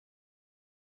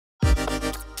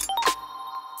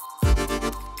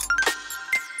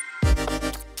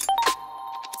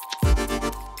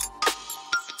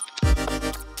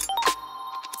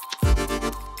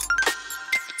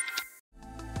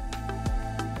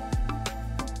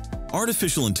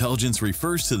Artificial intelligence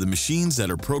refers to the machines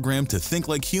that are programmed to think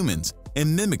like humans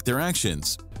and mimic their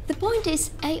actions. The point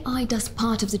is, AI does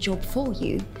part of the job for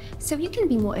you, so you can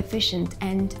be more efficient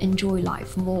and enjoy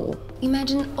life more.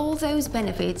 Imagine all those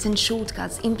benefits and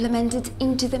shortcuts implemented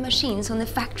into the machines on the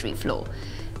factory floor.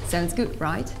 Sounds good,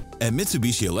 right? At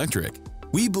Mitsubishi Electric,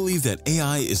 we believe that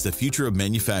AI is the future of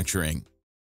manufacturing.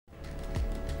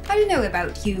 I don't know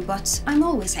about you, but I'm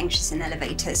always anxious in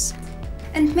elevators.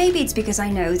 And maybe it's because I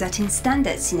know that in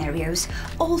standard scenarios,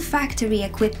 all factory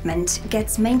equipment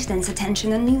gets maintenance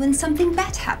attention only when something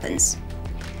bad happens.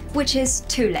 Which is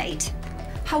too late.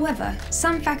 However,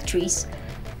 some factories,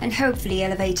 and hopefully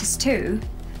elevators too,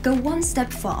 go one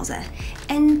step further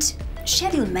and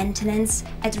schedule maintenance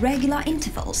at regular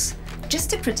intervals, just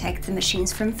to protect the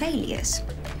machines from failures.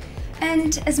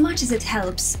 And as much as it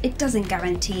helps, it doesn't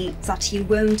guarantee that you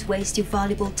won't waste your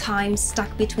valuable time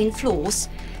stuck between floors,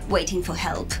 waiting for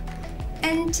help.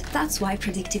 And that's why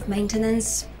predictive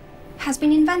maintenance has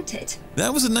been invented.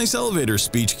 That was a nice elevator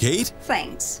speech, Kate.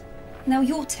 Thanks. Now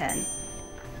your turn.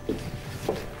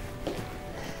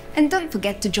 And don't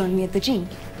forget to join me at the gym.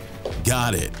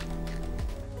 Got it.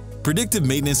 Predictive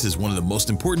maintenance is one of the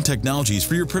most important technologies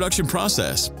for your production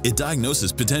process. It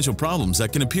diagnoses potential problems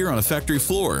that can appear on a factory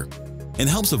floor and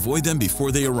helps avoid them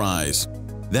before they arise.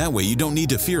 That way you don't need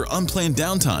to fear unplanned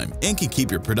downtime and can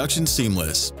keep your production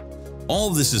seamless. All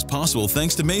of this is possible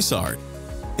thanks to MAISART,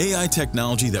 AI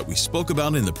technology that we spoke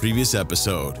about in the previous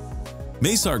episode.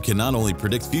 MAISART can not only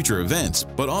predict future events,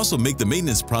 but also make the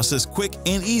maintenance process quick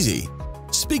and easy.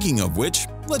 Speaking of which,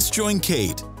 let's join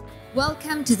Kate.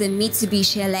 Welcome to the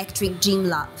Mitsubishi Electric Gym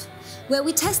Lab, where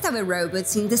we test our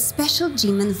robots in the special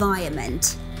gym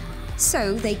environment,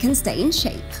 so they can stay in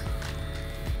shape.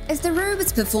 As the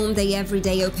robots perform their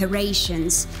everyday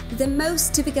operations, the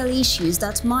most typical issues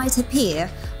that might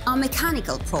appear are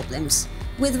mechanical problems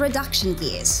with reduction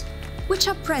gears, which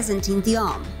are present in the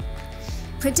arm.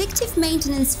 Predictive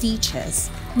maintenance features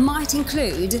might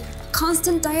include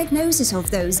constant diagnosis of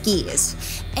those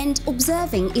gears and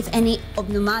observing if any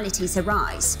abnormalities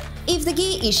arise. If the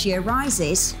gear issue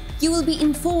arises, you will be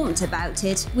informed about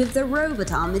it with the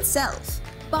robot arm itself.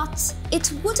 But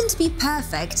it wouldn't be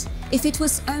perfect if it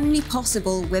was only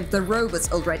possible with the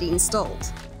robots already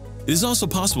installed. It is also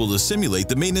possible to simulate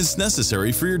the maintenance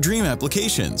necessary for your dream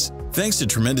applications. Thanks to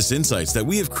tremendous insights that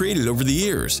we have created over the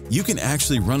years, you can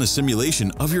actually run a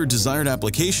simulation of your desired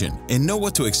application and know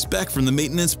what to expect from the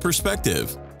maintenance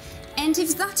perspective. And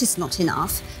if that is not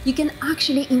enough, you can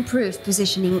actually improve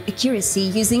positioning accuracy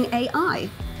using AI.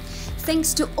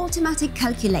 Thanks to automatic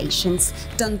calculations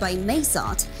done by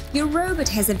MAISART, your robot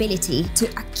has ability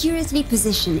to accurately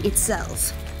position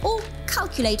itself or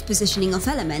calculate positioning of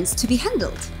elements to be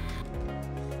handled.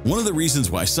 One of the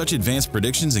reasons why such advanced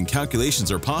predictions and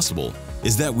calculations are possible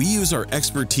is that we use our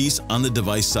expertise on the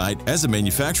device side as a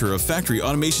manufacturer of factory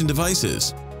automation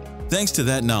devices. Thanks to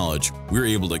that knowledge, we're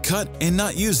able to cut and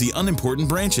not use the unimportant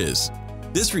branches.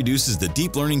 This reduces the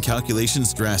deep learning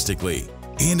calculations drastically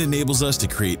and enables us to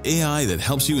create AI that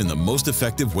helps you in the most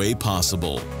effective way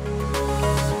possible.